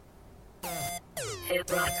Hip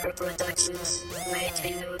Rocker Productions,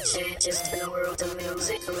 making new changes to the world of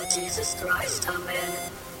music through Jesus Christ, amen.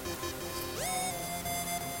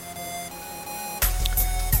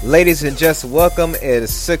 Ladies and gents, welcome. It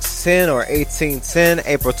is 6/10 or 18/10,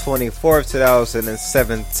 April 24th,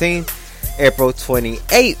 2017, April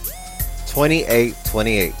 28th,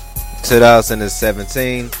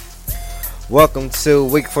 2017. Welcome to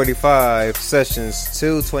week 45, sessions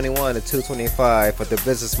 221 to 225 for the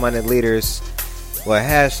Business Minded Leaders,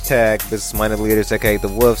 hashtag Business Minded Leaders, aka the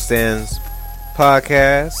Wolfstons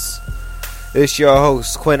podcast. It's your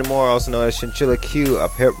host, Quentin Moore, also known as Chinchilla Q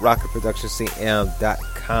of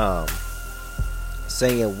HipRocketProductionCM.com.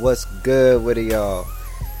 Saying what's good with it, y'all.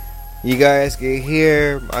 You guys can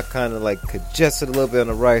hear I kind of congested a little bit on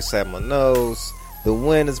the right side of my nose. The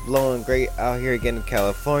wind is blowing great out here again in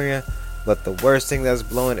California. But the worst thing that's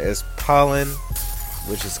blowing is pollen,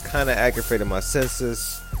 which is kind of aggravating my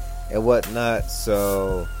senses and whatnot.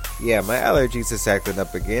 So, yeah, my allergies is acting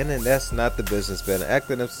up again, and that's not the business. Been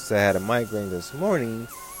acting up since I had a migraine this morning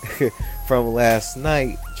from last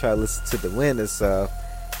night. Try to listen to the wind and stuff,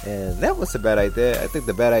 and that was a bad idea. I think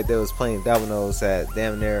the bad idea was playing dominoes at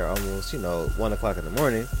damn near almost 1 o'clock in the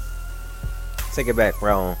morning. Take it back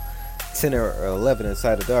around 10 or 11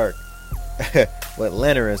 inside the dark. With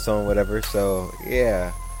lanterns on, whatever. So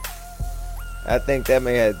yeah, I think that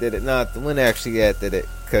may have did it. Not the wind actually did it,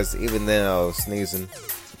 because even then I was sneezing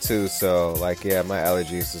too. So my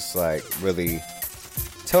allergies is really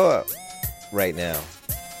toe up right now.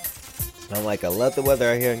 I love the weather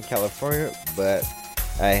out here in California, but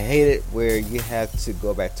I hate it where you have to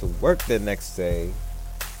go back to work the next day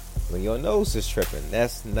when your nose is tripping.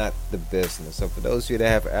 That's not the business. So for those of you that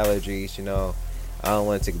have allergies, I don't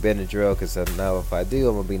want to take Benadryl, because I know if I do,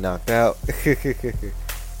 I'm going to be knocked out.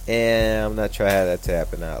 And I'm not trying to have that to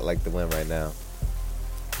happen. I like the wind right now.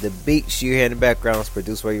 The beats you hear in the background is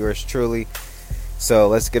produced by yours truly. So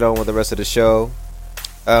let's get on with the rest of the show.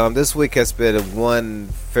 This week has been one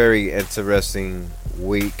very interesting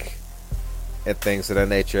week and things of that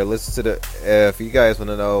nature. Listen to if you guys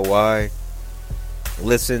want to know why,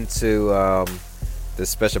 listen to the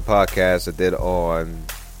special podcast I did on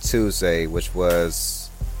Tuesday, which was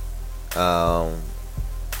I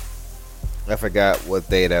forgot what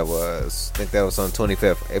day that was. I think that was on April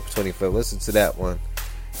 25th. Listen to that one,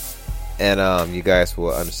 and you guys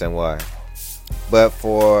will understand why. But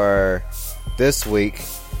for this week,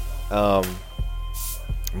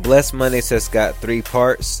 Blessed Mondays has got 3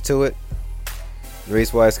 parts to it. The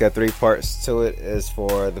reason why it's got 3 parts to it is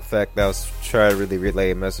for the fact that I was trying to really relay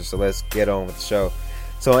a message. So let's get on with the show.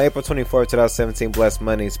 So on April 24th, 2017, Blessed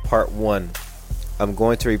Mondays, Part 1. I'm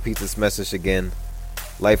going to repeat this message again.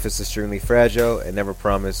 Life is extremely fragile and never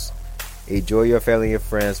promised. Enjoy your family and your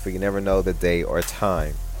friends, for you never know the day or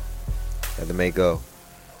time that it may go.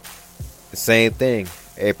 The same thing,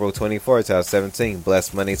 April 24th, 2017,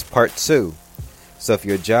 Blessed Mondays, Part 2. So if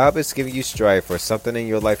your job is giving you strife or something in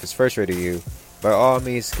your life is frustrating you, by all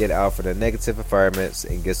means get out for the negative environments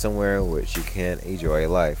and get somewhere in which you can enjoy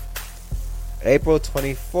life. April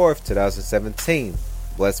 24th, 2017,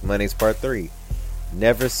 Blessed Mondays Part 3.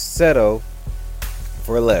 Never settle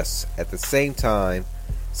for less. At the same time,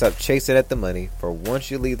 stop chasing at the money, for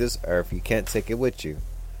once you leave this earth, you can't take it with you.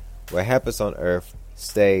 What happens on earth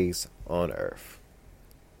stays on earth.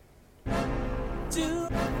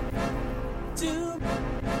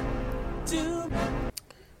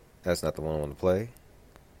 That's not the one I want to play.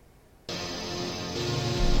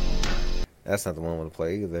 That's not the one I want to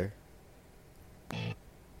play either.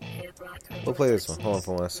 We'll play this one. Hold on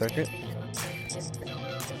for 1 second.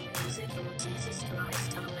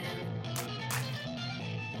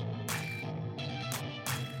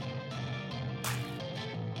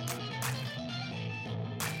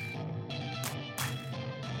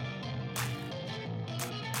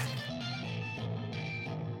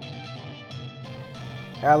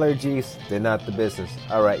 Allergies, they're not the business.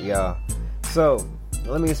 Alright, y'all. So,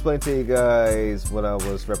 let me explain to you guys what I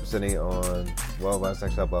was representing on, I was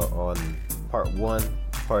actually about on Part 1,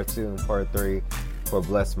 Part 2, and Part 3 for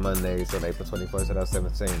Blessed Mondays on April 24th,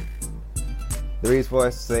 2017. The reason why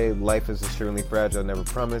I say life is extremely fragile, never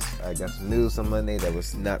promised. I got some news on Monday that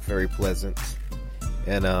was not very pleasant,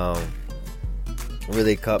 and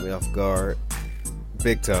really caught me off guard,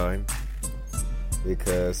 big time,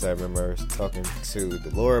 because I remember talking to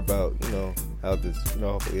the Lord about, how this,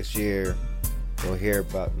 hopefully this year we'll hear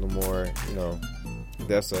about no more,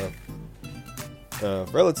 deaths of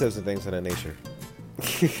relatives and things of that nature.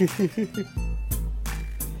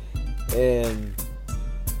 And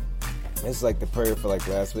it's like the prayer for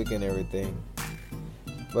last week and everything.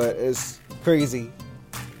 But it's crazy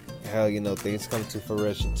how, things come to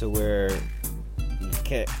fruition to where you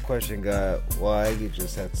can't question God. Why? You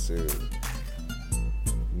just have to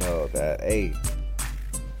know that, hey,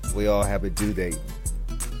 we all have a due date.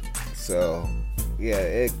 So,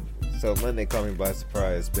 yeah, so Monday caught me by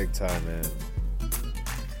surprise, big time, man.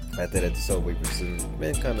 I did it so week,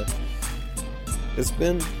 it's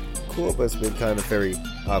been cool, but it's been kind of very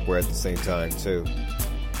awkward at the same time too.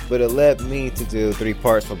 But it led me to do 3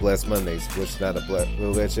 parts for Blessed Mondays, which is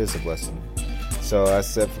a blessing. So I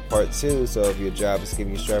said for part 2, so if your job is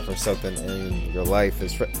giving you strife or something in your life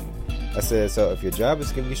is if your job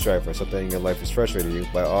is giving you strife or something in your life is frustrating you,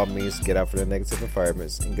 by all means get out from the negative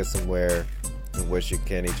environments and get somewhere in which you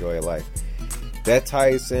can enjoy your life. That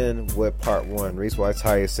ties in with part 1. The reason why it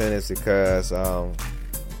ties in is because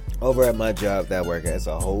over at my job that I work at, it's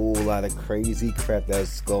a whole lot of crazy crap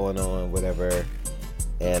that's going on, whatever.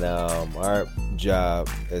 And our job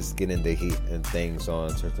is getting the heat and things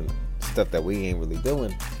on certain stuff that we ain't really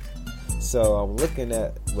doing. So I'm looking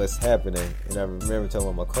at what's happening, and I remember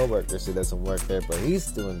telling one of my coworkers who doesn't work there, but he's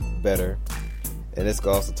doing better. And this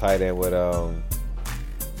also tied in with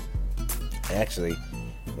actually,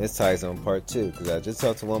 this ties on part 2, because I just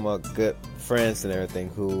talked to one of my good friends and everything,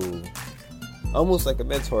 who almost like a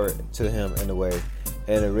mentor to him in a way.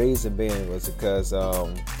 And the reason being was because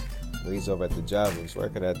he's over at the job he was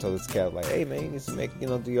working at, I told this cat, like, hey man, you need to make,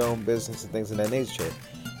 do your own business and things of that nature.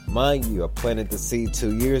 Mind you, I planted the seed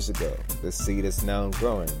 2 years ago. The seed is now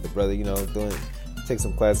growing. The brother, take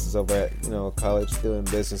some classes over at, college, doing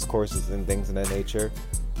business courses and things of that nature.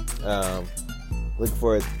 Looking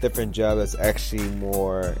for a different job that's actually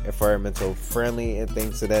more environmental friendly and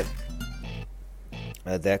things of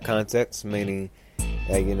that context, meaning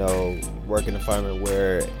work in an environment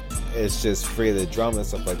where it's just free of the drama and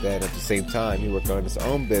stuff like that. And at the same time, he worked on his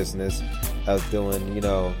own business of doing,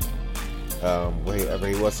 whatever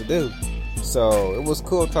he wants to do. So it was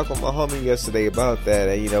cool talking with my homie yesterday about that.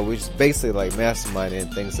 And, we just basically like masterminding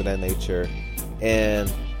and things of that nature.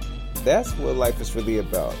 And that's what life is really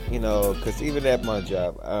about, because even at my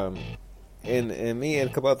job, and me and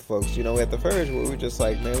a couple other folks, at the Verge, we were just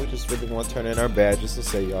like, man, we just really want to turn in our badges to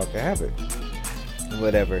say y'all can have it.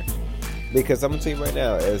 Whatever. Because I'm going to tell you right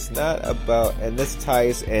now, it's not about, and this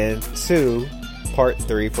ties into part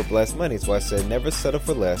 3 for Blessed Money. So I said, never settle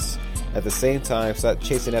for less. At the same time, stop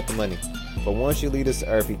chasing after money. But once you leave this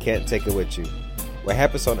earth, you can't take it with you. What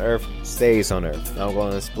happens on earth stays on earth. Now I'm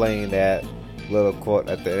going to explain that little quote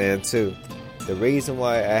at the end too. The reason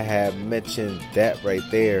why I have mentioned that right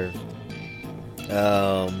there,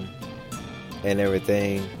 and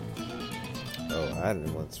everything. Oh, I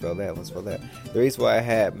didn't want to spell that. Let's spell that. The reason why I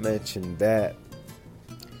had mentioned that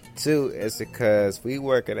too is because we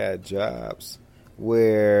work at jobs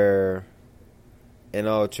where, in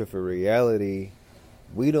all truth and reality,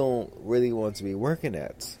 we don't really want to be working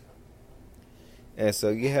at. And so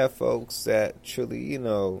you have folks that truly,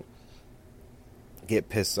 get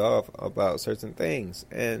pissed off about certain things.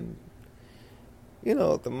 And,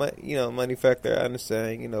 the money factor, I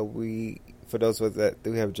understand, for those of us that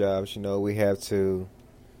do have jobs, we have to,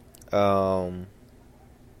 and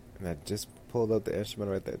I just pulled up the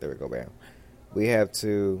instrument right there. There we go, bam. We have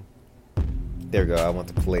to, there we go, I want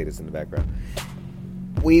to play this in the background.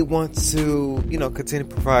 We want to, continue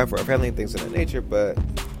to provide for our family and things of that nature, but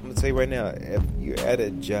I'm going to tell you right now, if you're at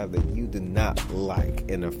a job that you do not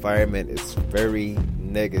like, an environment is very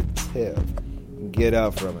negative, get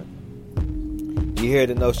out from it. You hear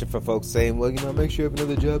the notion from folks saying, well, make sure you have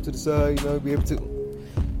another job to the side, be able to.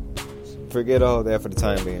 Forget all that for the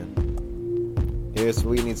time being. Here's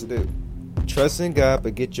what you need to do. Trust in God,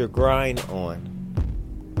 but get your grind on.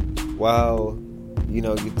 While, you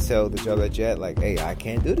tell the job that you're at, like, hey, I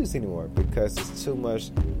can't do this anymore because there's too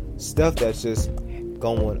much stuff that's just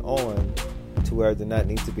going on to where they not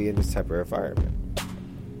need to be in this type of environment.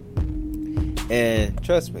 And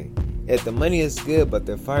trust me, if the money is good but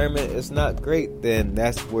the environment is not great, then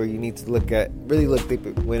that's where you need to really look deep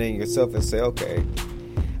within yourself and say, okay,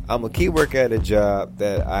 I'm going to keep working at a job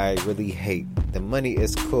that I really hate. The money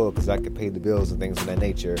is cool because I can pay the bills and things of that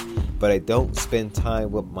nature, but I don't spend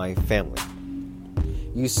time with my family.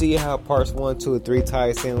 You see how parts 1, 2, and 3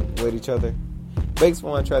 ties in with each other?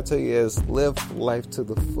 Basically, what I try to tell you is live life to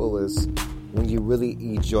the fullest when you really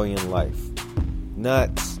enjoying life. Not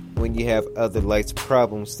when you have other life's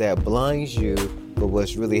problems that blinds you for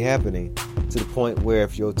what's really happening, to the point where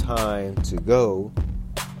if your time to go,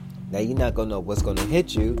 now you're not going to know what's going to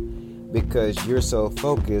hit you because you're so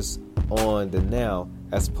focused on the now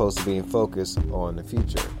as opposed to being focused on the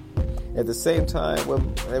future. At the same time,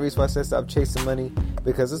 the reason why I said stop chasing money,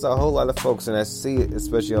 because there's a whole lot of folks, and I see it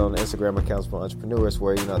especially on Instagram accounts for entrepreneurs,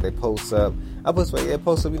 where they post up. Post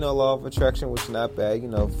up, law of attraction, which is not bad.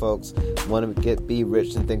 Folks want to be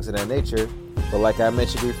rich and things of that nature. But like I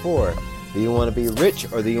mentioned before, do you want to be rich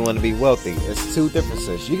or do you want to be wealthy? It's two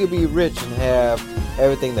differences. You could be rich and have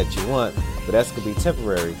everything that you want, but that's going to be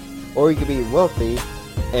temporary. Or you could be wealthy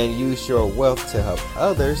and use your wealth to help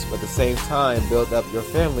others, but at the same time build up your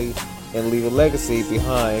family and leave a legacy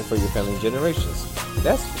behind for your family generations.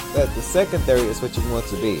 That's the second theory is what you want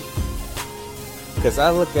to be. Because I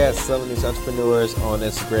look at some of these entrepreneurs on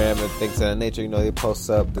Instagram and things of that nature, they post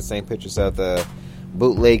up the same pictures of the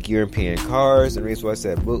bootleg European cars. And the reason why I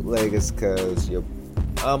said bootleg is because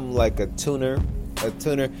I'm like a tuner.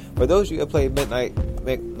 For those of you that play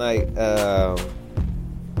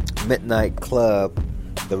Midnight Club,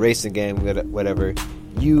 the racing game, whatever,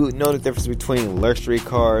 you know the difference between luxury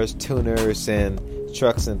cars, tuners, and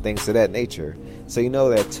trucks and things of that nature. So you know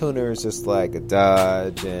that tuners is like a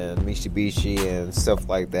Dodge and Mitsubishi and stuff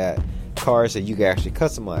like that. Cars that you can actually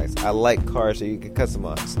customize. I like cars that you can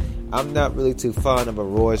customize. I'm not really too fond of a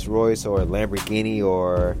Rolls Royce or a Lamborghini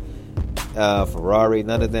or Ferrari.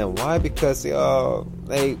 None of them. Why? Because to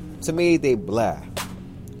me they blah.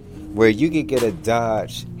 Where you could get a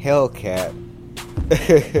Dodge Hellcat,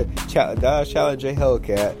 Dodge Challenger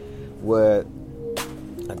Hellcat, with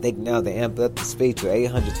I think now they amped up the speed to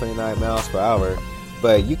 829 miles per hour,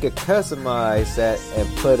 but you could customize that and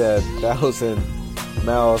put 1,000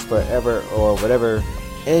 miles per hour or whatever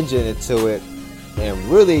engine into it and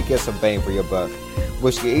really get some bang for your buck,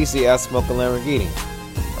 which can easily outsmoke a Lamborghini,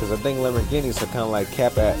 because I think Lamborghinis are kind of like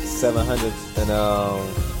cap at 700 and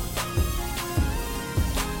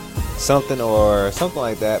something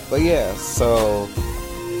like that. But yeah, so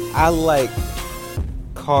I like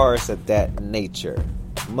cars of that nature,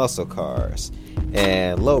 muscle cars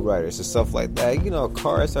and lowriders and stuff like that.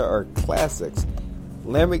 Cars are classics.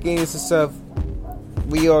 Lamborghinis and stuff,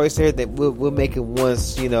 we always hear that we'll make it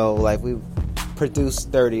once, like we produce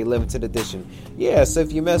 30 limited edition. Yeah, so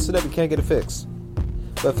if you mess it up, you can't get it fixed.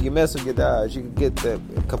 But if you mess with your Dodge, you can get the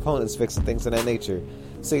components fixed and things of that nature.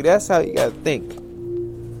 See, that's how you gotta think.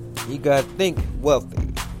 You gotta think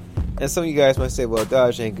wealthy. And some of you guys might say, well,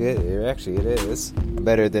 Dodge ain't good. Actually, it is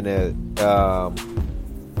better than a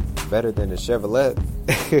Chevrolet.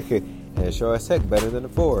 And sure as heck better than a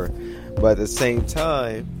Ford. But at the same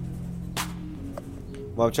time,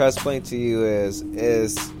 what I'm trying to explain to you is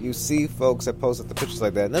you see folks that post up the pictures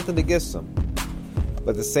like that, nothing against them.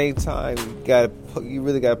 But at the same time, you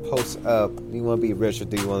really gotta post up. Do you want to be rich or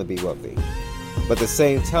do you want to be wealthy? But at the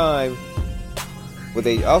same time, what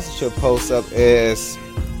they also should post up is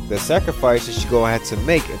the sacrifices you're going to have to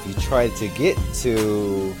make if you try to get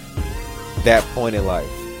to that point in life.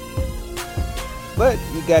 But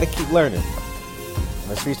you got to keep learning.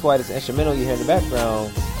 My Street White is instrumental you hear in the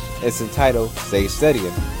background. It's entitled Stay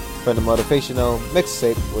Steadying, from the motivational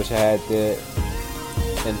mixtape which I had did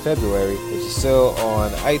in February, which is still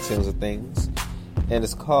on iTunes and things, and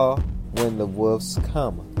it's called When the Wolves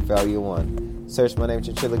Come, Value 1. Search my name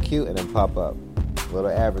Chinchilla Q and then pop up.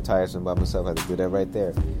 Little advertisement by myself. I had to do that right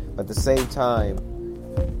there. But at the same time,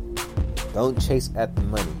 don't chase at the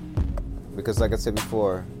money, because like I said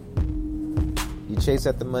before, you chase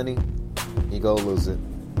at the money, you go lose it.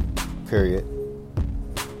 Period.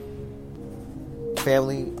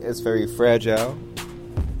 Family is very fragile.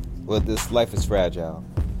 Well, this life is fragile.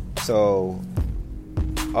 So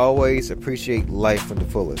always appreciate life from the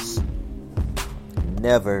fullest.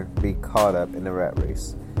 Never be caught up in the rat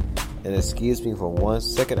race. And excuse me for 1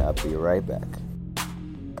 second, I'll be right back.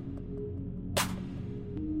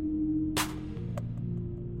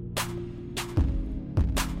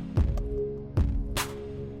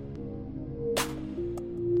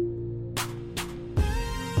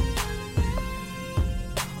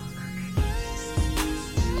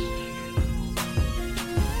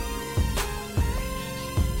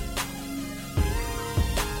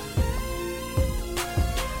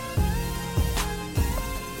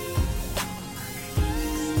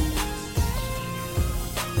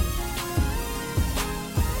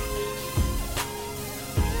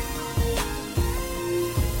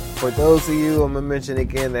 For those of you, I'm going to mention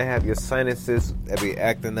again, that have your sinuses that be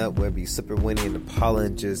acting up, where it be super windy and the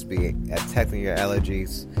pollen just be attacking your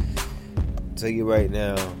allergies, I'll tell you right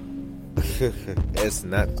now, it's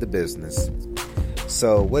not the business.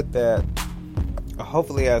 So with that,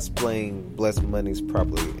 hopefully I explained Blessed Mondays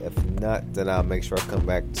properly. If not, then I'll make sure I come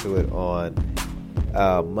back to it on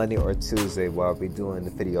Monday or Tuesday while I'll be doing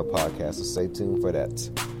the video podcast. So stay tuned for that.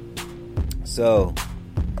 So,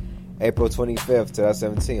 April 25th,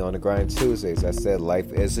 2017, on the Grind Tuesdays, I said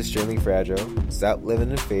life is extremely fragile. Stop living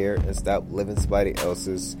in fear and stop living somebody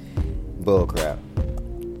else's bullcrap.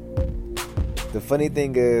 The funny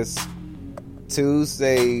thing is,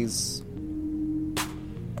 Tuesday's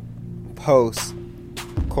post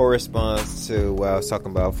corresponds to what I was talking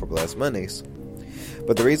about for Blessed Mondays.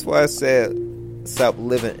 But the reason why I said stop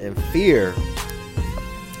living in fear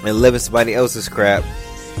and living somebody else's crap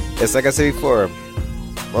is, like I said before,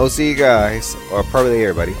 most of you guys, or probably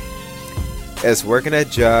everybody, is working at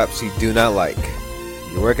jobs you do not like.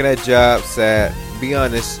 You're working at jobs that, be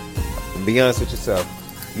honest with yourself,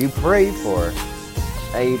 you prayed for,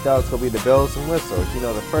 and you thought it was going to be the bells and whistles. You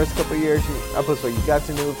know, the first couple of years, you got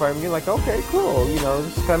to new environment, you're like, okay, cool, you know,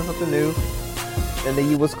 this is kind of something new, and then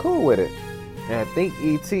you was cool with it. And I think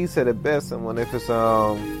E.T. said it best on one of his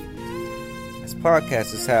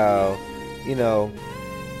podcast, is how, you know,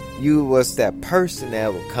 you was that person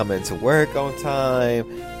that would come into work on time,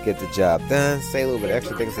 get the job done, say a little bit of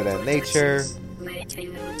extra things of that nature.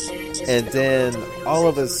 And then all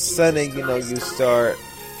of a sudden, you know, you start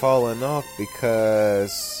falling off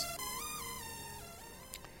because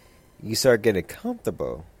you start getting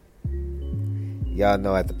comfortable. Y'all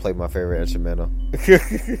know I have to play my favorite instrumental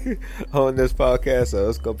on this podcast, so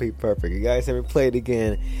it's going to be perfect. You guys haven't played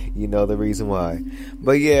again, you know the reason why.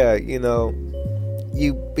 But yeah, you know,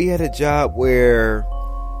 you be at a job where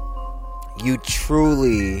you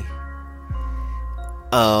truly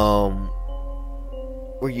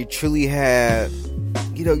had,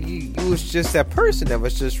 you know, you was just that person that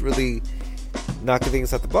was just really knocking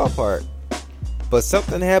things out the ballpark. But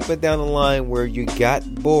something happened down the line where you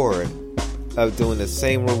got bored of doing the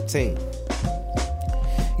same routine.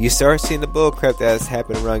 You start seeing the bullcrap that's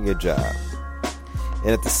happening around your job,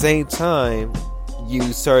 and at the same time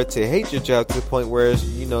you start to hate your job to the point where,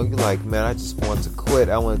 you know, you're like, man, I just want to quit,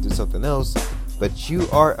 I want to do something else. But you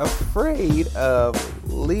are afraid of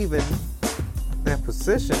leaving that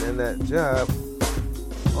position and that job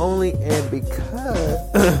only and because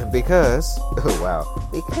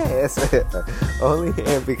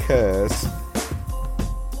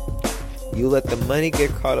you let the money get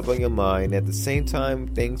caught up on your mind. At the same time,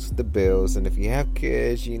 things with the bills, and if you have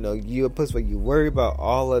kids, you know, you're a place where you worry about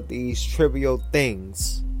all of these trivial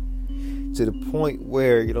things to the point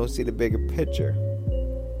where you don't see the bigger picture.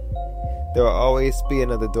 There will always be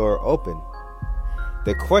another door open.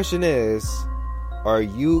 The question is, are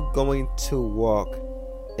you going to walk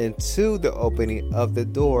into the opening of the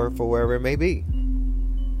door for wherever it may be?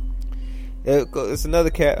 It's another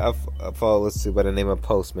cat I follow to by the name of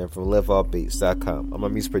Postman from liveallbeats.com. I'm a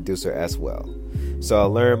music producer as well, so I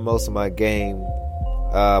learned most of my game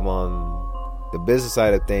on the business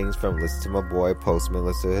side of things from listening to my boy Postman,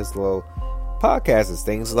 listen to his little podcasts,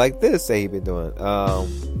 things like this that he's been doing. Not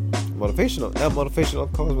motivational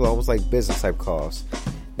calls, but almost like business type calls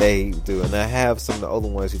they do. And I have some of the older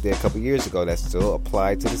ones he did a couple years ago that still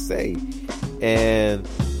apply to this day. And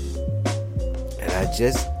I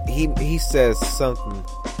just, he says something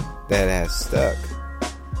that has stuck,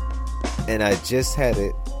 and I just had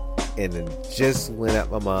it, and it just went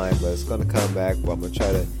out my mind, but it's going to come back. But I'm going to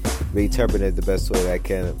try to reinterpret it the best way that I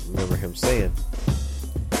can remember him saying.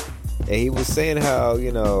 And he was saying how,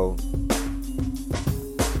 you know,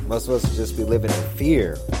 most of us just be living in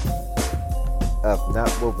fear of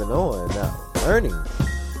not moving on, not learning,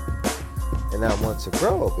 and not wanting to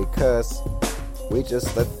grow, because we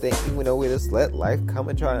just let life come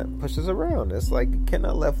and try and push us around. It's like, you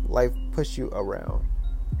cannot let life push you around.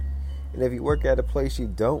 And if you work at a place you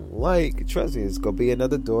don't like, trust me, it's going to be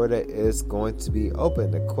another door that is going to be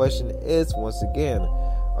open. The question is, once again,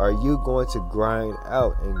 are you going to grind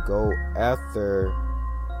out and go after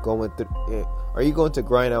going through? Are you going to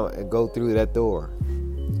grind out and go through that door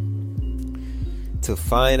to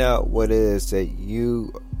find out what it is that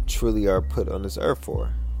you truly are put on this earth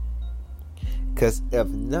for? Because if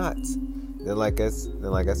not, then like I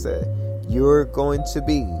said, you're going to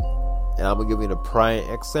be, and I'm going to give you a prime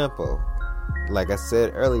example. Like I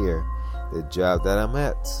said earlier, the job that I'm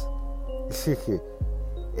at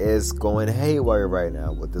is going haywire right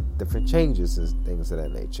now with the different changes and things of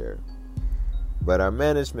that nature. But our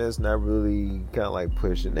management is not really kind of like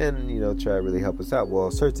pushing in, you know, try to really help us out. Well,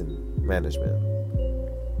 certain management.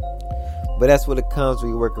 But that's what it comes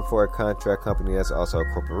when you're working for a contract company that's also a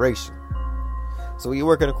corporation. So when you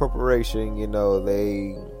work in a corporation, you know,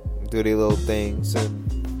 they do their little things,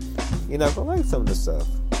 and you're not going to like some of the stuff.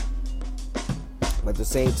 But at the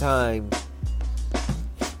same time,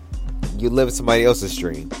 you live in somebody else's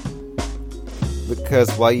dream.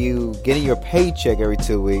 Because while you getting your paycheck every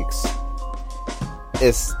 2 weeks,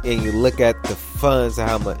 and you look at the funds and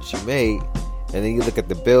how much you made, and then you look at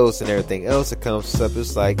the bills and everything else that comes up.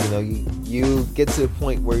 It's like, you get to the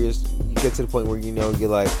point where you're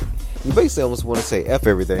like, you basically almost want to say F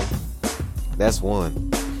everything. That's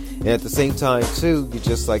one. And at the same time too, you're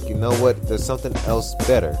just like, you know what, there's something else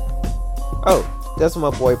better. Oh, that's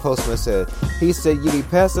what my boy Postman said. He said you be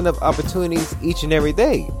passing up opportunities each and every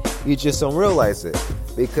day. You just don't realize it,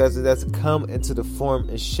 because it doesn't come into the form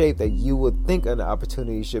and shape that you would think an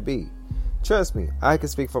opportunity should be. Trust me, I can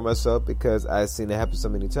speak for myself, because I've seen it happen so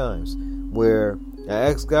many times where I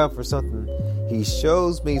ask God for something, He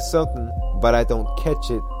shows me something, but I don't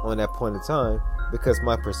catch it on that point in time, because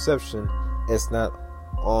my perception is not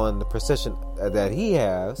on the perception that He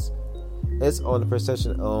has. It's on the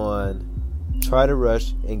perception on try to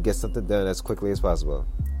rush and get something done as quickly as possible.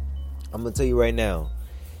 I'm going to tell you right now,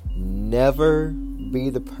 never be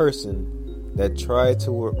the person that try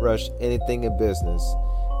to rush anything in business,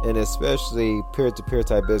 and especially peer-to-peer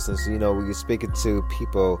type business, when you're speaking to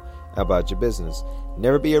people about your business.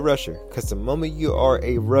 Never be a rusher, because the moment you are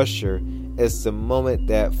a rusher, it's the moment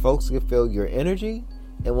that folks can feel your energy,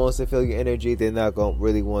 and once they feel your energy, they're not going to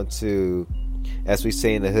really want to, as we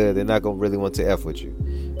say in the hood, they're not going to really want to F with you,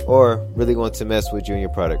 or really want to mess with you and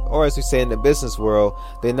your product. Or as we say in the business world,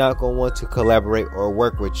 they're not going to want to collaborate or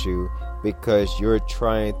work with you, because you're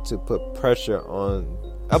trying to put pressure on.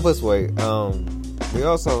 This way, we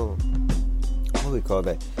also, what do we call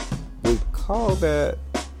that? We call that,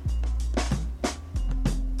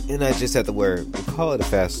 and I just had the word, we call it a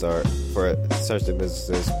fast start for certain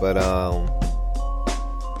businesses, but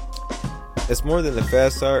it's more than a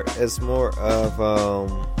fast start. It's more of,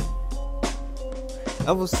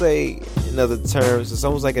 I would say, in other terms, it's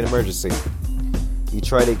almost like an emergency. You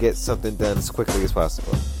try to get something done as quickly as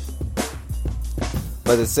possible.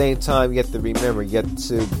 But at the same time, you have to remember, you have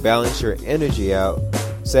to balance your energy out,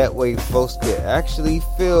 so that way folks can actually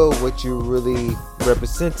feel what you're really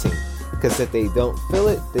representing. Because if they don't feel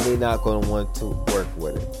it, then they're not going to want to work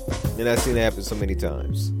with it. And I've seen it happen so many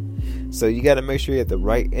times. So you got to make sure you have the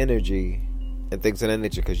right energy and things of that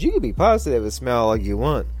nature. Because you can be positive and smile all you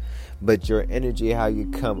want, but your energy, how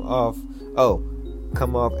you come off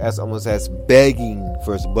as almost as begging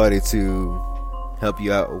for somebody to help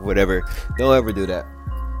you out or whatever. Don't ever do that.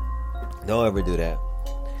 Don't ever do that.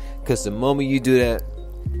 Because the moment you do that,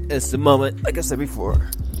 it's the moment, like I said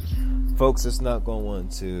before, folks is not going to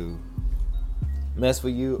want to mess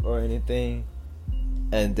with you or anything,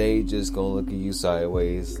 and they just going to look at you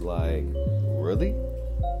sideways like, really?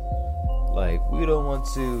 Like, we don't want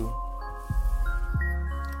to,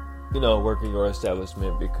 work in your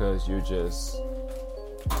establishment because you're just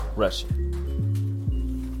rushing.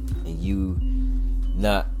 And you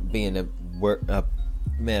not being a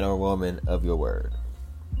man or woman of your word.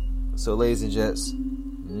 So, ladies and gents,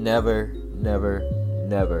 never, never,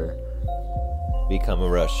 never become a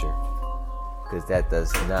rusher, because that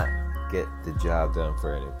does not get the job done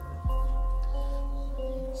for anyone.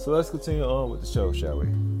 So let's continue on with the show, shall we?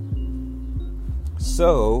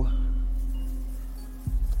 So,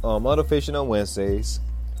 on Motivational Wednesdays,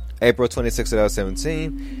 April 26,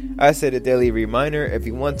 2017, I said a daily reminder: if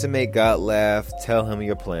you want to make God laugh, tell Him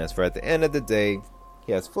your plans. For at the end of the day,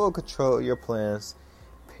 He has full control of your plans.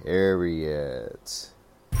 Period.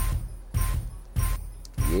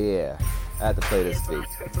 Yeah, I had to play this beat.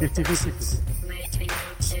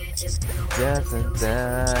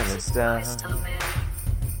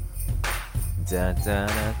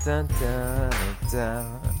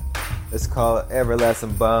 It's called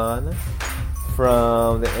Everlasting Bond,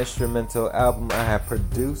 from the instrumental album I have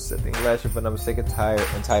produced, I think last year, if I'm not mistaken,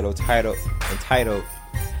 entitled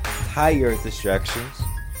Tire Distractions,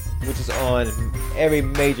 which is on every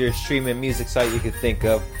major streaming music site you can think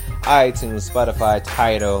of: iTunes, Spotify,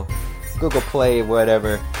 Tidal, Google Play,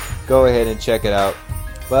 whatever. Go ahead and check it out.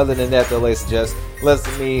 But other than that, though, ladies and gents, let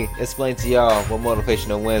me explain to y'all what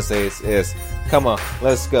Motivational Wednesdays is. Come on,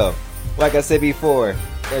 let's go. Like I said before,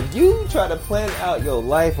 if you try to plan out your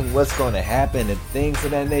life and what's going to happen and things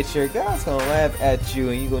of that nature, God's going to laugh at you,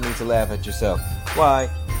 and you're going to need to laugh at yourself. Why?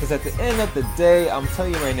 Because at the end of the day, I'm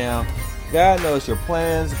telling you right now, God knows your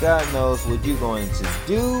plans. God knows what you're going to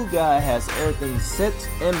do. God has everything set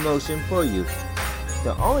in motion for you.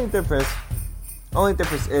 The only difference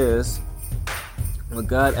is, what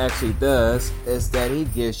God actually does is that He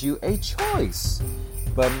gives you a choice.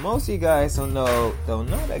 But most of you guys don't know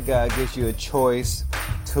that God gives you a choice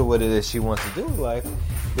to what it is you want to do in life,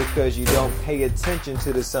 because you don't pay attention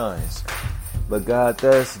to the signs. But God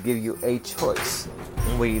does give you a choice.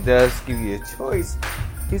 And when He does give you a choice,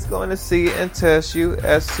 He's going to see and test you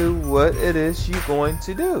as to what it is you're going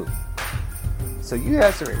to do. So you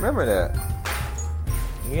have to remember that.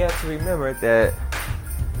 You have to remember that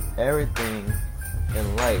everything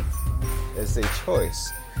in life is a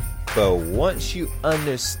choice. But once you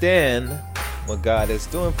understand what God is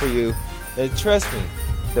doing for you, then trust me,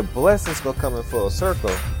 the blessings will come in full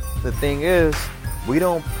circle. The thing is, we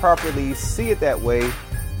don't properly see it that way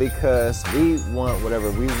because we want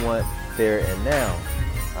whatever we want there and now.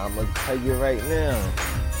 I'm going to tell you right now,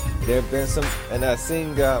 there have been some, and I've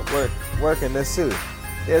seen God working this too.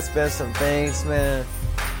 There's been some things, man,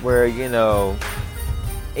 where,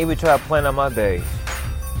 even try to plan out my day,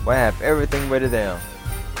 where I have everything ready down.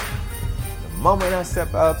 The moment I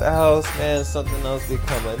step out the house, man, something else be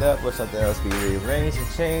coming up or something else be rearranged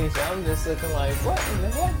and changed. I'm just looking like, what in the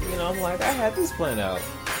heck? I'm like, I had this plan out.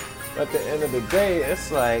 But at the end of the day,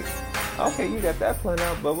 it's like, okay, you got that plan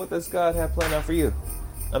out, but what does God have planned out for you?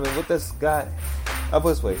 What does God,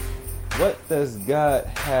 this way, what does God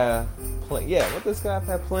have planned? Yeah, what does God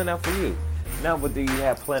have planned out for you? Now, what do you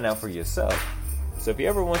have planned out for yourself? So if you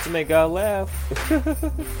ever want to make God laugh,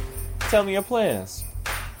 tell me your plans.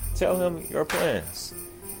 Tell him your plans.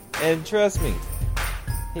 And trust me,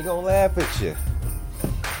 he gonna laugh at you.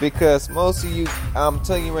 Because most of you, I'm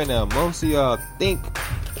telling you right now, most of y'all think,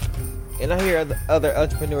 and I hear other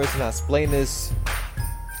entrepreneurs, and I explain this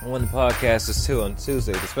on one of the podcasts too on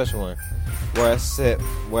Tuesday, the special one, where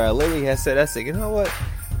I literally had said, you know what?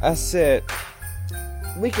 I said,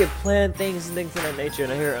 we can plan things and things of that nature,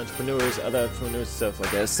 and I hear entrepreneurs, other entrepreneurs, stuff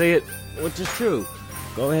like that say it, which is true.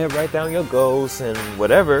 Go ahead, write down your goals and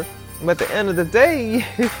whatever. But at the end of the day,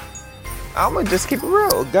 I'm going to just keep it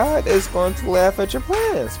real. God is going to laugh at your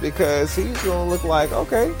plans because he's going to look like,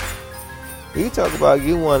 okay, you talk about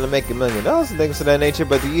you want to make $1 million and things of that nature,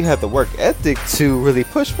 but do you have the work ethic to really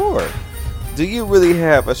push forward? Do you really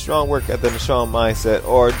have a strong work ethic and a strong mindset?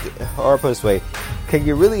 Or put this way, can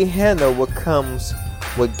you really handle what comes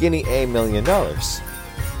with getting $1 million?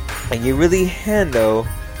 And you really handle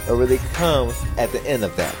what really comes at the end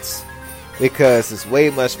of that? Because it's way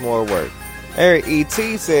much more work. Eric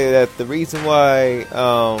E.T. said that the reason why,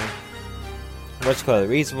 the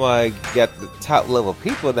reason why you got the top level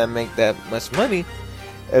people that make that much money,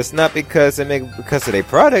 it's not because they make because of their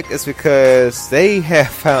product. It's because they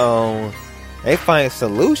find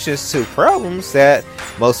solutions to problems that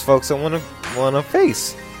most folks don't want to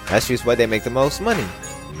face. That's just why they make the most money.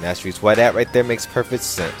 And that's just why that right there makes perfect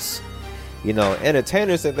sense.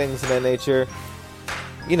 Entertainers and things of that nature,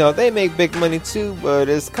 they make big money too, but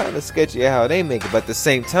it's kind of sketchy how they make it. But at the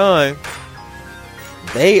same time,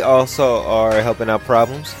 they also are helping out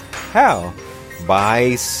problems. How?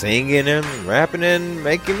 By singing and rapping and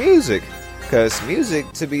making music. Because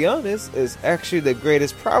music, to be honest, is actually the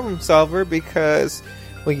greatest problem solver, because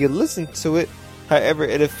when you listen to it, however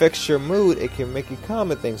it affects your mood, it can make you calm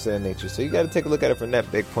and things of that nature. So you got to take a look at it from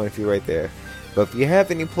that big point of view right there. But if you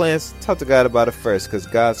have any plans, talk to God about it first, because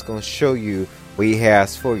God's going to show you what he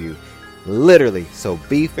has for you. Literally. So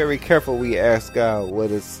be very careful when you ask God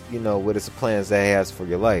what is the plans that he has for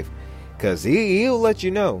your life. Because he'll let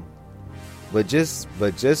you know. But just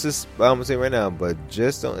as I'm going to say right now, but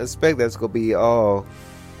just don't expect that it's going to be all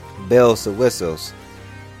bells and whistles.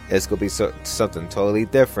 It's going to be something totally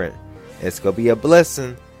different. It's going to be a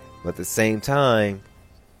blessing, but at the same time,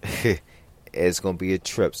 it's going to be a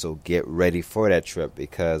trip. So get ready for that trip,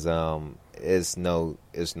 because it's no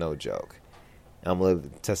joke. I'm going to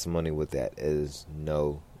live the testimony with that. It is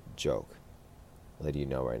no joke. Let you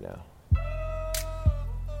know right now.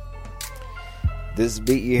 This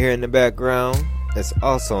beat you hear in the background is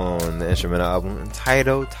also on the instrumental album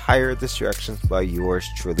entitled Tire Distractions by yours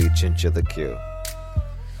truly, Chinchilla Q.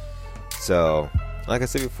 So, like I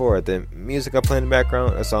said before, the music I play in the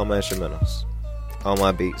background is all my instrumentals. All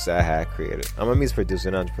my beats that I had created. I'm a music producer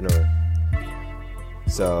and entrepreneur.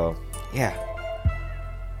 So, yeah.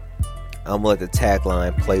 I'm going to let the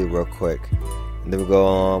tagline play real quick, and then we'll go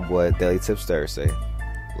on with Daily Tips Thursday.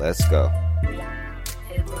 Let's go.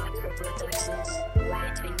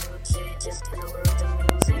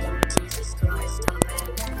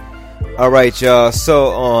 Alright, y'all. So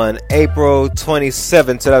on April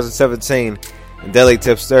 27, 2017, Daily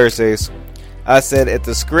Tips Thursdays, I said, if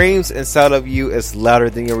the screams inside of you is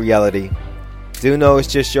louder than your reality, do know it's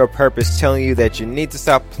just your purpose telling you that you need to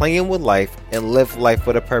stop playing with life and live life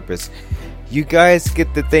with a purpose. You guys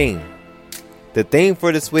get the theme. The theme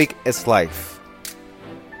for this week is life.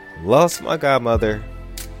 Lost my godmother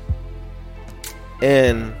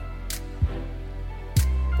and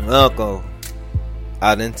my uncle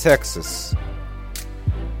out in Texas.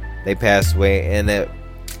 They passed away in a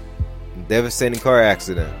devastating car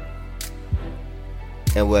accident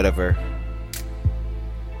and whatever.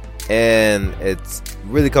 And it's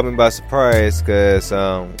really caught me by surprise because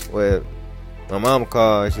with my mom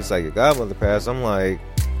called, she's like, your godmother passed. I'm like,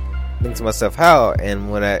 thinking to myself, how? And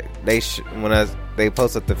when they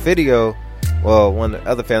posted the video, well, one of the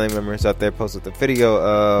other family members out there posted the video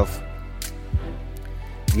of,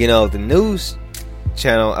 the news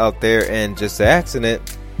channel out there, and just the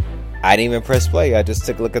accident, I didn't even press play. I just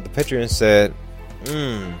took a look at the picture and said,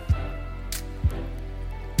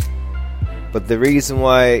 But the reason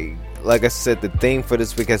why, like I said, the theme for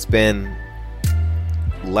this week has been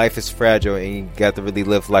life is fragile and you got to really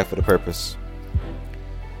live life with a purpose.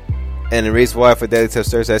 And the reason why for Daily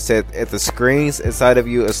Tips Thursday I said, if the screens inside of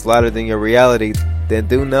you is louder than your reality, then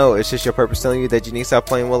do know it's just your purpose telling you that you need to stop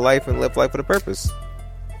playing with life and live life with a purpose.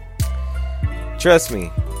 Trust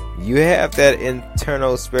me, you have that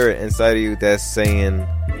internal spirit inside of you that's saying,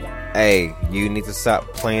 hey, you need to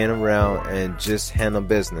stop playing around and just handle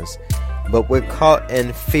business. But we're caught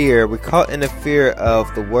in fear. We're caught in the fear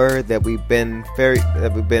of the word that we've been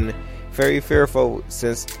very fearful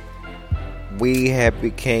since we have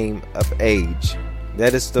became of age.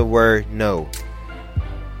 That is the word no.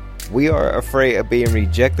 We are afraid of being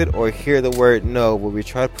rejected or hear the word no when we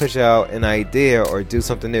try to push out an idea or do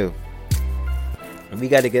something new. We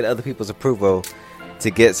got to get other people's approval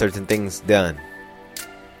to get certain things done.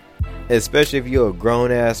 Especially if you're a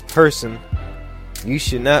grown ass person, you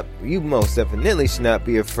most definitely should not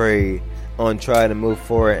be afraid on trying to move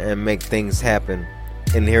forward and make things happen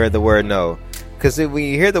and hear the word no. Because when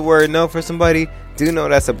you hear the word no for somebody, do know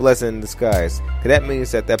that's a blessing in disguise. Because that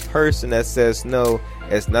means that person that says no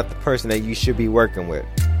is not the person that you should be working with.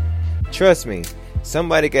 Trust me,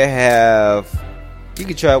 somebody you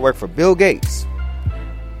could try to work for Bill Gates.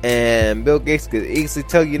 And Bill Gates could easily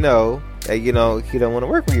tell you no, that he don't want to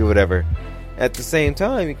work with you or whatever. At the same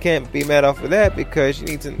time, you can't be mad off of that, because you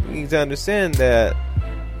need to understand that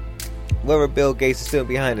whoever Bill Gates is doing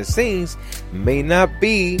behind the scenes may not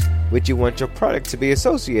be what you want your product to be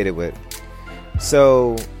associated with.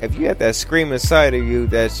 So if you have that scream inside of you, you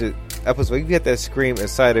get that scream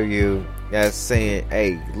inside of you that's saying,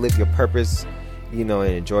 hey, live your purpose, and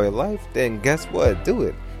enjoy life, then guess what? Do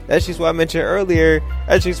it. That's just what I mentioned earlier.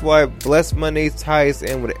 That's just why Blessed Monday ties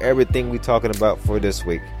in with everything we're talking about for this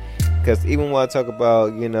week. Because even when I talk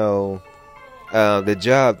about, the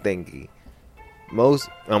job thingy, I'm going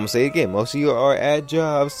to say it again, most of you are at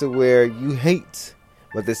jobs to where you hate.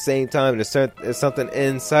 But at the same time, there's something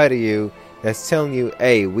inside of you that's telling you,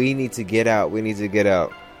 hey, we need to get out. We need to get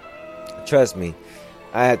out. Trust me,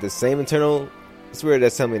 I have the same internal spirit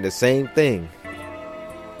that's telling me the same thing.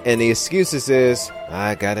 And the excuses is,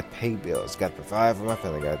 I gotta pay bills, gotta provide for my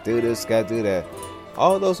family, gotta do this, gotta do that.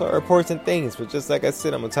 All those are important things, but just like I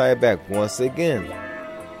said, I'm gonna tie it back once again.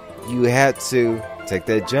 You have to take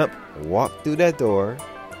that jump, walk through that door,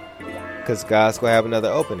 because God's gonna have another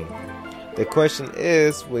opening. The question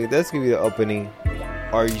is, when He does give you the opening,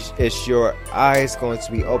 is your eyes going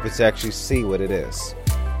to be open to actually see what it is?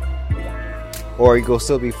 Or you gonna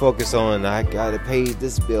still be focused on, I gotta pay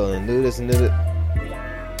this bill and do this and do that.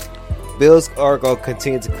 Bills are going to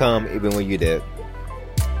continue to come even when you did.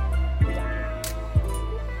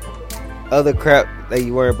 Other crap that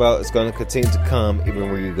you worry about is going to continue to come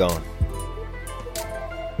even when you're gone.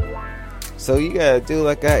 So you gotta do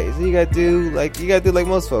like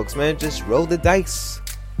most folks, man. Just roll the dice.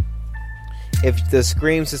 If the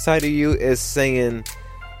screams inside of you is saying,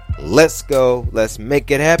 let's go, let's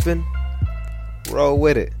make it happen, roll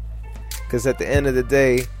with it. Because at the end of the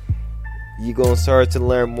day, you're going to start to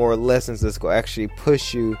learn more lessons that's going to actually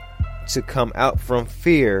push you to come out from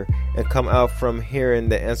fear and come out from hearing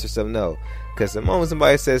the answers of no. Because the moment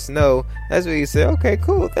somebody says no, that's when you say, okay,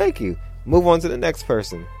 cool, thank you. Move on to the next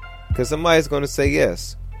person. Because somebody's going to say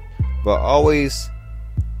yes. But always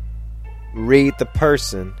read the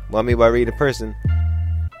person. What I mean by read the person,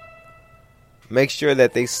 make sure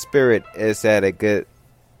that their spirit is at a good...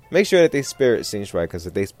 Make sure that their spirit seems right. Because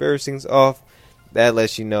if their spirit seems off, that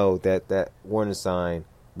lets you know that that warning sign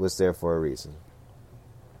was there for a reason.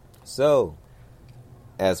 So,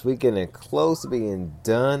 as we getting close to being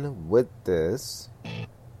done with this,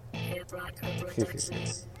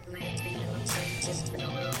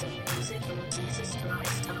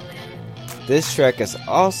 this track is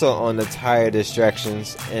also on the Tire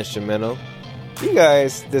Distractions instrumental. You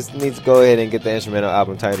guys just need to go ahead and get the instrumental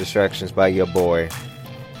album Tire Distractions by your boy.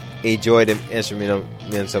 Enjoy the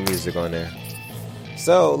instrumental music on there.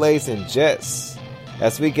 So, ladies and gents,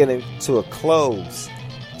 as we get into a close,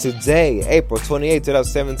 today, April 28th,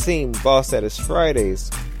 2017, Boss Status Fridays,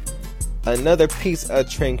 another piece of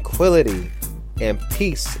tranquility, and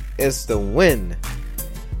peace is the win.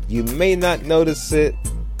 You may not notice it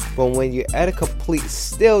But when you're at a complete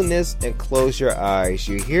stillness and close your eyes,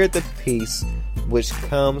 you hear the peace which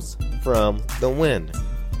comes from the wind.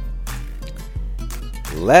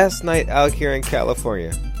 Last night out here in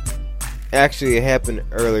California, actually it happened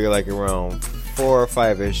earlier, like around 4 or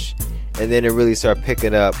 5ish, and then it really started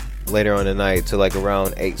picking up later on the night to like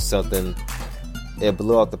around 8 something. It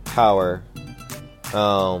blew out the power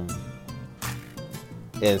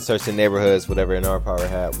in certain neighborhoods, whatever, and our power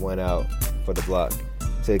had went out for the block.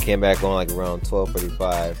 So it came back on like around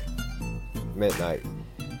 12:45 midnight.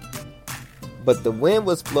 But the wind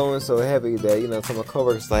was blowing so heavy that, some of my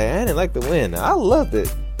coworkers like, I didn't like the wind. I loved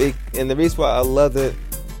it. And the reason why I loved it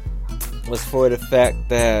was for the fact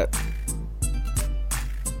that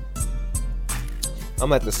I'm going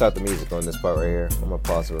to have to stop the music on this part right here. I'm going to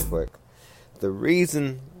pause it real quick. The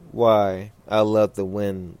reason why I loved the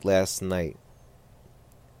wind last night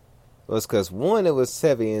was because, one, it was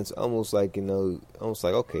heavy and it's almost like,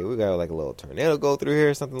 okay, we got like a little tornado go through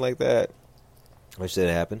here or something like that. Which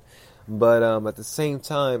didn't happen. But at the same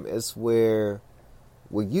time, it's where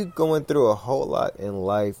when you going through a whole lot in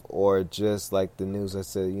life, or just like the news I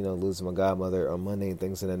said, losing my godmother on Monday and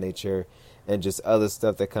things of that nature, and just other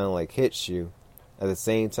stuff that kind of like hits you. At the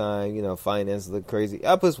same time, finances look crazy.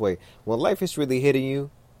 I'll put this way, when life is really hitting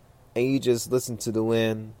you and you just listen to the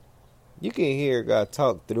wind, you can hear God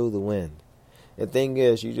talk through the wind. The thing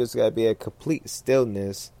is, you just got to be at complete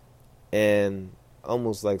stillness and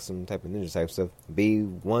almost like some type of ninja type stuff, be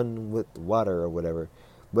one with water or whatever.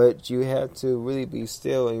 But you have to really be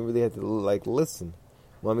still and you really have to like listen.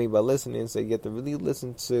 What I mean by listening is that you have to really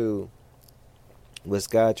listen to what's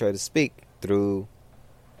God trying to speak through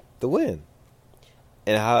the wind.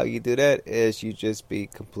 And how you do that is you just be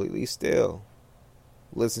completely still.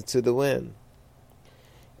 Listen to the wind.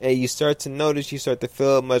 And you start to notice, you start to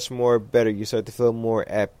feel much more better. You start to feel more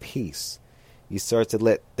at peace. You start to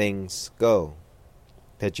let things go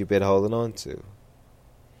that you've been holding on to.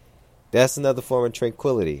 That's another form of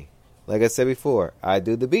tranquility. Like I said before, I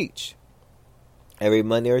do the beach every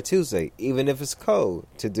Monday or Tuesday, even if it's cold,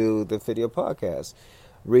 to do the video podcast.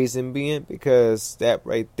 Reason being, because that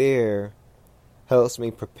right there helps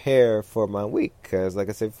me prepare for my week. Because like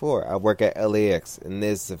I said before, I work at LAX, and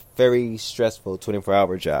it's a very stressful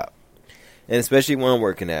 24-hour job. And especially when I'm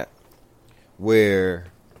working at, where,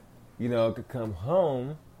 I could come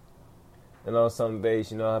home, and on some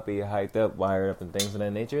days, I'll be hyped up, wired up, and things of that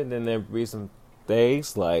nature. And then there'll be some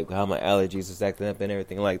days, like how my allergies is acting up and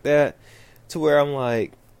everything like that, to where I'm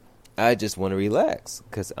like, I just want to relax.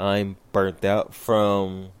 Because I'm burnt out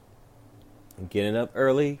from getting up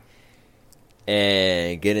early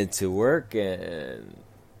and getting to work. And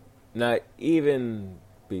not even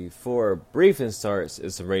before briefing starts,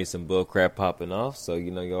 it's already some bull crap popping off. So,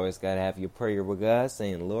 you always got to have your prayer with God,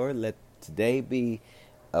 saying, Lord, let today be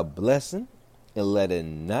a blessing and let it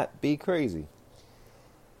not be crazy.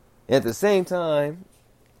 At the same time,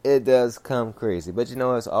 it does come crazy, but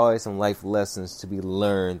there's always some life lessons to be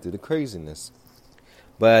learned through the craziness.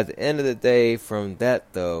 But at the end of the day, from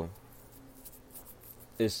that though,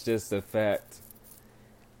 it's just the fact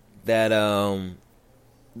that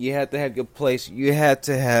you have to have your place. You have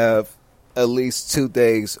to have at least 2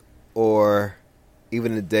 days or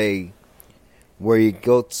even a day where you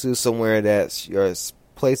go to somewhere that's your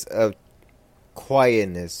place of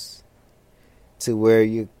quietness, to where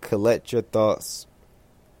you collect your thoughts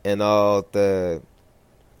and all the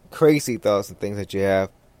crazy thoughts and things that you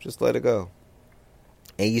have. Just let it go,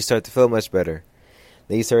 and you start to feel much better.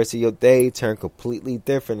 Then you start to see your day turn completely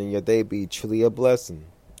different, and your day be truly a blessing.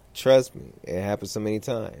 Trust me, it happens so many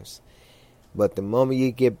times. But the moment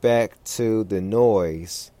you get back to the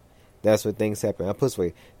noise, that's when things happen. I put this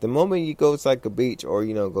way, the moment you go to like a beach, or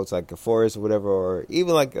go to like a forest or whatever, or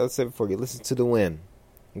even like I said before, you listen to the wind.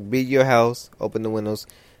 Be your house, open the windows,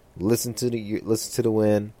 listen to the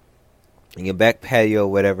wind in your back patio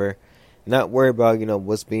or whatever. Not worry about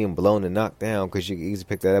what's being blown and knocked down, because you can easily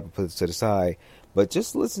pick that up and put it to the side. But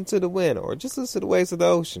just listen to the wind, or just listen to the waves of the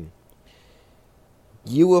ocean.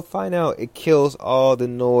 You will find out it kills all the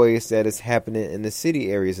noise that is happening in the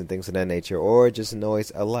city areas and things of that nature, or just noise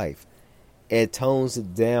of life. It tones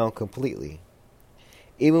it down completely.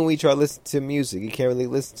 Even when you try to listen to music, you can't really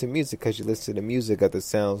listen to music because you listen to the music of the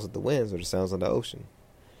sounds of the winds or the sounds of the ocean.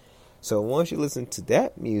 So once you listen to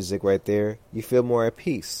that music right there, you feel more at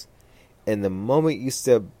peace. And the moment you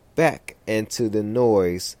step back into the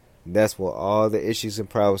noise, that's where all the issues and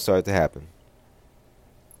problems start to happen.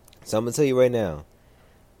 So I'm going to tell you right now,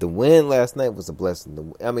 the wind last night was a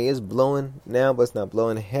blessing. It's blowing now, but it's not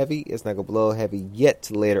blowing heavy. It's not going to blow heavy yet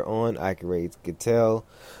till later on. I can tell,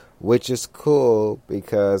 which is cool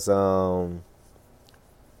because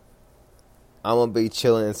I'm gonna be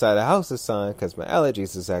chilling inside the house this time because my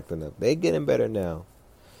allergies is acting up. They getting better now,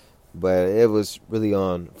 but it was really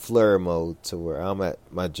on flare mode to where I'm at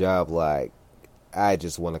my job. Like, I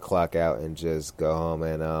just want to clock out and just go home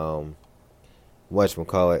and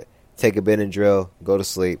whatchamacallit, take a Benadryl, go to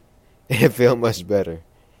sleep, and feel much better.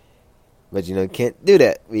 But you can't do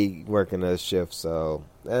that. We working a shift, so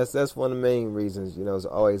that's one of the main reasons. It's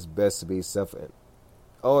always best to be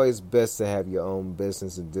always best to have your own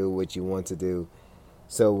business and do what you want to do.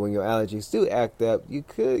 So when your allergies do act up, you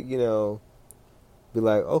could, be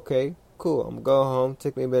like, okay, cool, I'm gonna go home,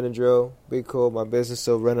 take me a Benadryl, be cool. My business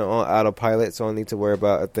still running on autopilot, so I don't need to worry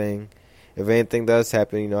about a thing. If anything does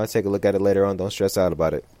happen, I take a look at it later on. Don't stress out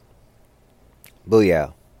about it.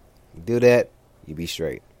 Booyah. Do that, you be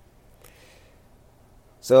straight.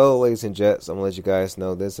 So, ladies and gents, I'm gonna let you guys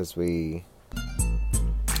know this as we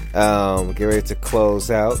get ready to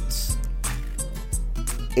close out.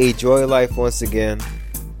 Enjoy life once again,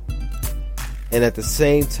 and at the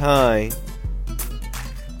same time,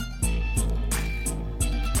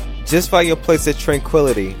 just find your place of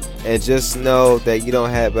tranquility, and just know that you don't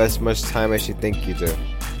have as much time as you think you do.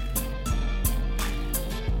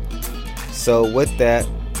 So with that,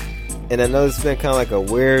 and I know it's been kind of like a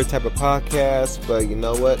weird type of podcast, but you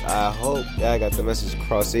know what? I hope that I got the message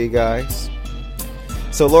across to you guys.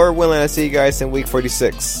 So Lord willing, I see you guys in week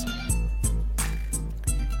 46.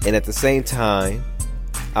 And at the same time,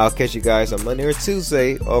 I'll catch you guys on Monday or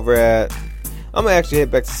Tuesday over at... I'm going to actually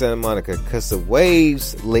head back to Santa Monica because the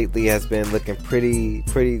waves lately has been looking pretty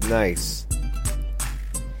nice.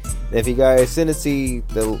 And if you guys didn't see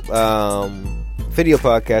the video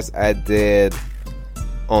podcast I did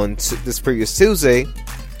on this previous Tuesday,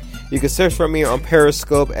 you can search for me on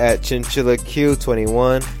Periscope at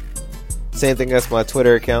ChinchillaQ21. Same thing as my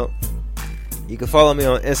Twitter account. You can follow me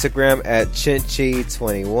on Instagram at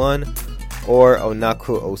Chinchi21 or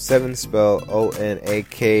Onaku07, spelled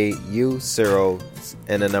ONAKU 0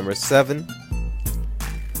 and the number 7.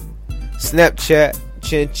 Snapchat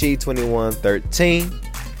Chinchi2113.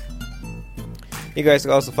 You guys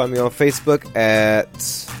can also find me on Facebook at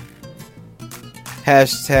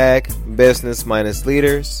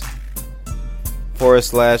 #business-leaders /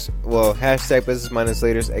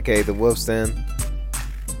 #business-leaders, aka the Wolf's Den.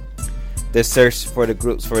 Just search for the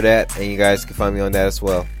groups for that, and you guys can find me on that as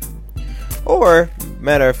well. Or,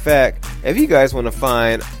 matter of fact, if you guys want to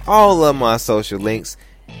find all of my social links,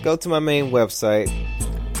 go to my main website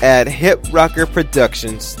at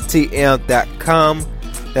hiprockerproductionstm.com.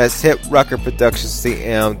 That's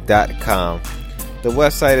hiprockerproductionstm.com. The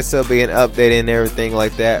website is still being updated and everything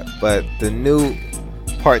like that, but the new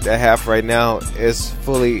part that I have right now is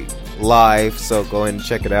fully live, so go ahead and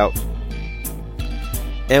check it out.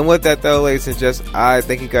 And with that though, ladies and gents, I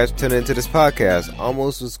thank you guys for tuning into this podcast.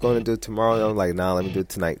 Almost was going to do it tomorrow, I'm like, nah, let me do it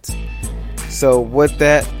tonight. So with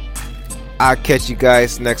that, I'll catch you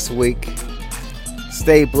guys next week.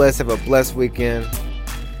 Stay blessed, have a blessed weekend.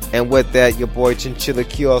 And with that, your boy Chinchilla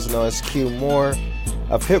Q, also known as Q Moore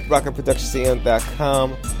of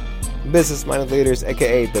hiprockerproductionstm.com, business-minded leaders,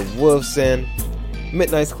 aka the Wolf's Den,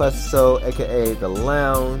 Midnight's Classic Soul, aka the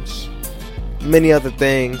Lounge, many other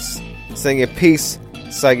things. Singing peace,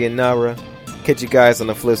 sayonara. Catch you guys on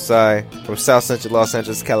the flip side from South Central Los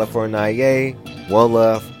Angeles, California. One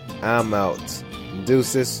love. I'm out.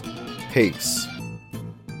 Deuces. Peace.